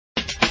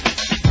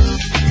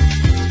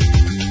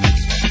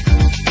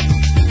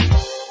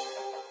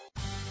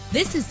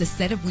This is the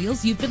set of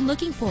wheels you've been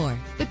looking for.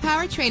 The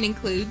powertrain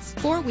includes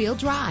four-wheel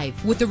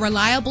drive with a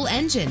reliable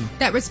engine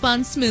that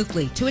responds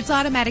smoothly to its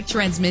automatic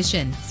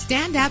transmission.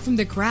 Stand out from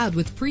the crowd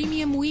with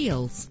premium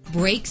wheels.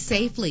 Brake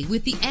safely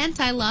with the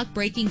anti-lock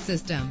braking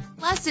system.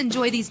 Plus,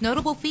 enjoy these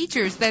notable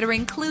features that are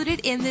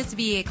included in this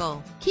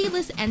vehicle: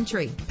 keyless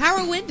entry,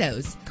 power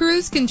windows,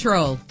 cruise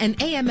control, an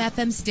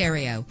AM/FM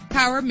stereo,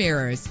 power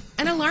mirrors,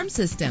 an alarm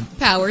system,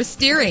 power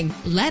steering.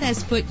 Let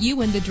us put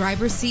you in the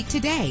driver's seat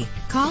today.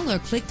 Call or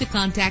click to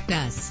contact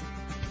us.